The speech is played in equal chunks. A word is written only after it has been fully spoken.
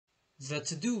The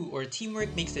To-Do or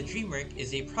Teamwork Makes the Dream Work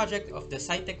is a project of the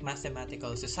SciTech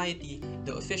Mathematical Society,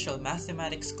 the official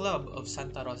mathematics club of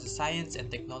Santa Rosa Science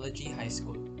and Technology High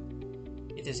School.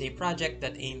 It is a project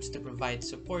that aims to provide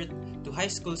support to high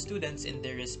school students in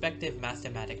their respective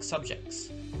mathematics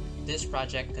subjects. This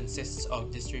project consists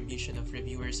of distribution of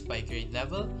reviewers by grade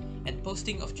level and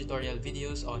posting of tutorial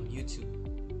videos on YouTube.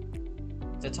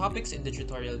 The topics in the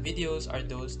tutorial videos are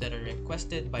those that are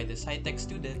requested by the SciTech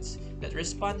students that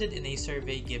responded in a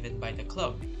survey given by the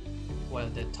club, while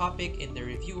the topic in the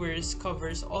reviewers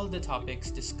covers all the topics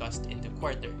discussed in the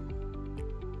quarter.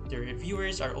 The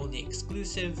reviewers are only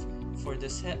exclusive for the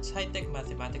SciTech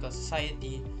Mathematical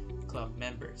Society club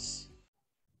members.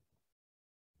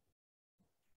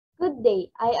 Good day.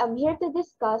 I am here to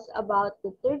discuss about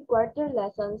the third quarter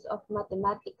lessons of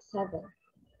Mathematics 7.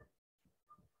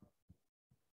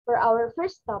 For our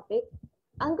first topic,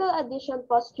 angle addition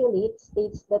postulate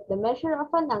states that the measure of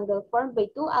an angle formed by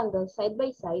two angles side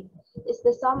by side is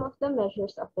the sum of the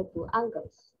measures of the two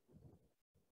angles.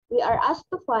 We are asked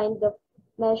to find the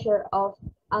measure of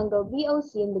angle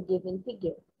BOC in the given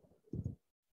figure.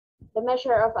 The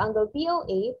measure of angle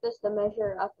BOA plus the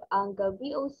measure of angle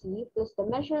BOC plus the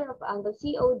measure of angle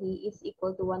COD is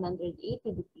equal to 180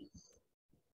 degrees.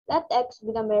 Let X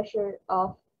be the measure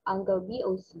of angle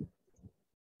BOC.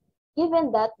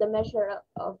 Given that the measure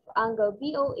of angle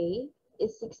BOA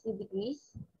is 60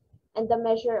 degrees and the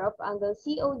measure of angle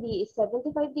COD is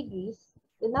 75 degrees,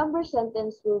 the number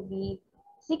sentence will be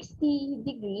 60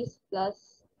 degrees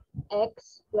plus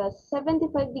X plus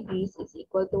 75 degrees is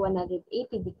equal to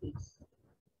 180 degrees.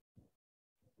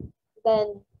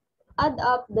 Then add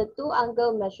up the two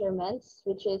angle measurements,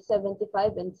 which is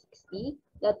 75 and 60,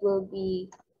 that will be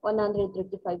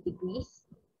 135 degrees.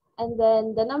 And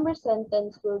then the number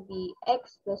sentence will be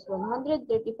X plus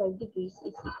 135 degrees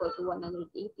is equal to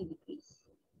 180 degrees.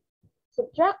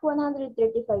 Subtract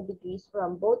 135 degrees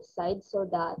from both sides so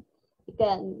that you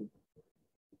can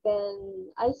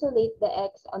isolate the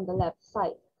X on the left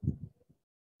side.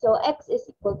 So X is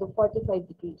equal to 45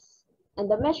 degrees.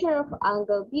 And the measure of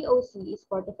angle BOC is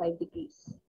 45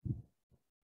 degrees.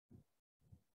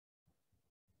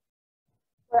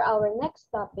 For our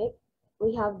next topic,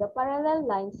 we have the parallel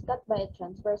lines cut by a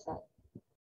transversal.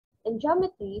 In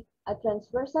geometry, a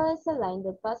transversal is a line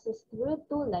that passes through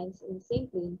two lines in the same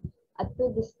plane at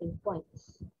two distinct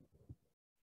points.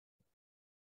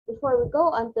 Before we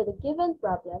go on to the given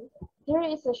problem, here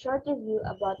is a short review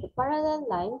about the parallel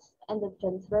lines and the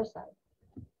transversal.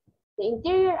 The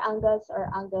interior angles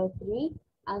are angle 3,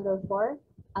 angle 4,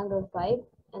 angle 5,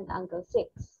 and angle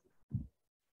 6.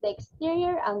 The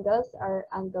exterior angles are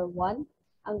angle 1,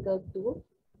 angle 2,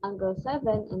 angle 7,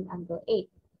 and angle 8.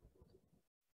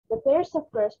 The pairs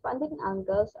of corresponding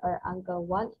angles are angle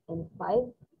 1 and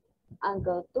 5,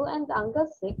 angle 2 and angle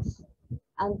 6,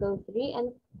 angle 3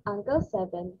 and angle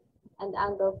 7, and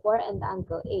angle 4 and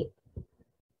angle 8.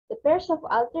 The pairs of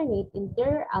alternate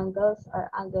interior angles are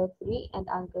angle 3 and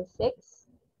angle 6,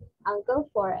 angle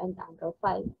 4 and angle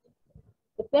 5.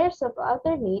 The pairs of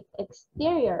alternate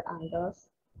exterior angles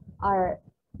are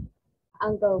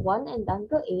angle 1 and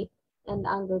angle 8, and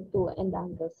angle 2 and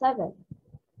angle 7.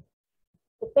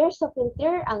 The pairs of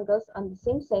interior angles on the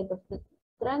same side of the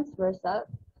transversal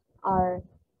are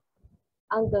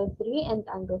angle 3 and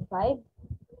angle 5,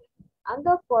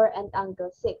 angle 4 and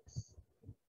angle 6.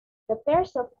 The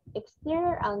pairs of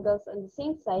exterior angles on the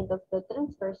same side of the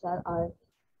transversal are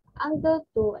angle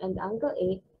 2 and angle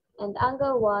 8, and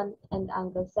angle 1 and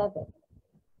angle 7.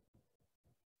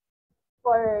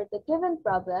 For the given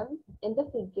problem, in the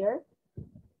figure,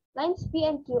 lines P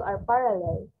and Q are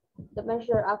parallel. The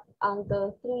measure of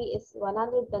angle 3 is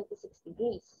 126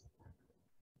 degrees.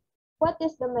 What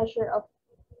is the measure of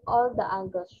all the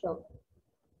angles shown?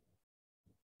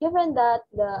 Given that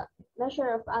the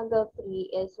measure of angle 3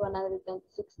 is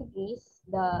 126 degrees,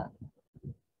 the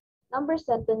number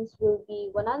sentence will be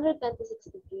 126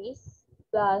 degrees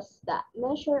plus the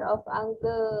measure of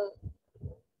angle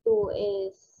 2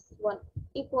 is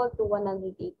equal to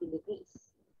 180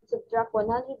 degrees. Subtract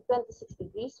 126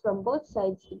 degrees from both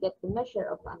sides to get the measure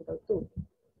of angle 2.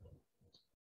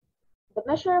 The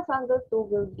measure of angle 2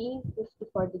 will be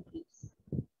 54 degrees.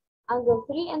 Angle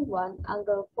 3 and 1,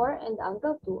 angle 4 and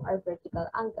angle 2 are vertical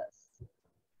angles.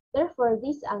 Therefore,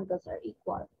 these angles are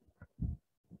equal.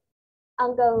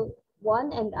 Angle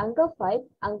 1 and angle 5,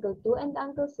 angle 2 and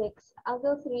angle 6,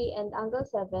 angle 3 and angle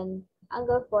 7,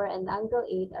 angle 4 and angle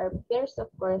 8 are pairs of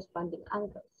corresponding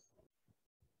angles.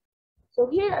 So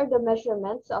here are the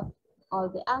measurements of all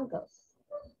the angles.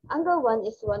 Angle 1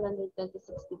 is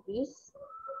 126 degrees.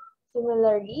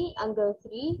 Similarly, angle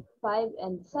 3, 5,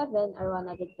 and 7 are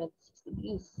 126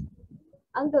 degrees.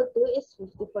 Angle 2 is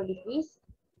 54 degrees.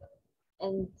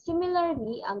 And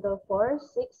similarly, angle 4,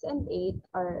 6, and 8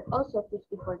 are also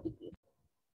 54 degrees.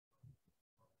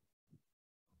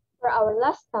 For our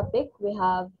last topic, we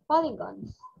have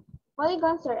polygons.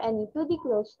 Polygons are any 2D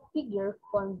closed figure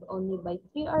formed only by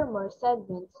 3 or more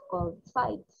segments called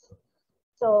sides.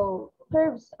 So,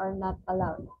 curves are not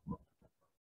allowed.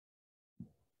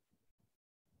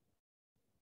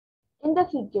 In the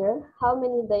figure, how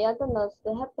many diagonals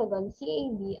the heptagon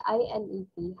CAB, and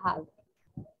EP have?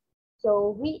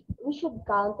 So, we should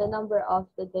count the number of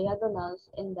the diagonals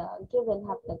in the given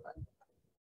heptagon.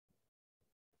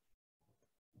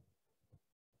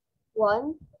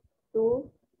 1, 2,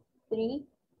 3,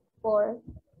 4,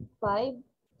 5,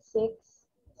 6,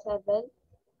 7,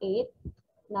 8,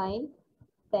 9,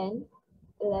 10,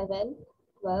 11,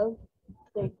 12,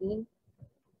 13,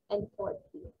 and 14.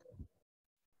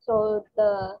 So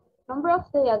the number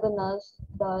of diagonals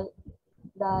that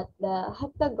the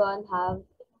heptagon have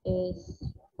is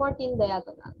 14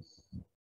 diagonals.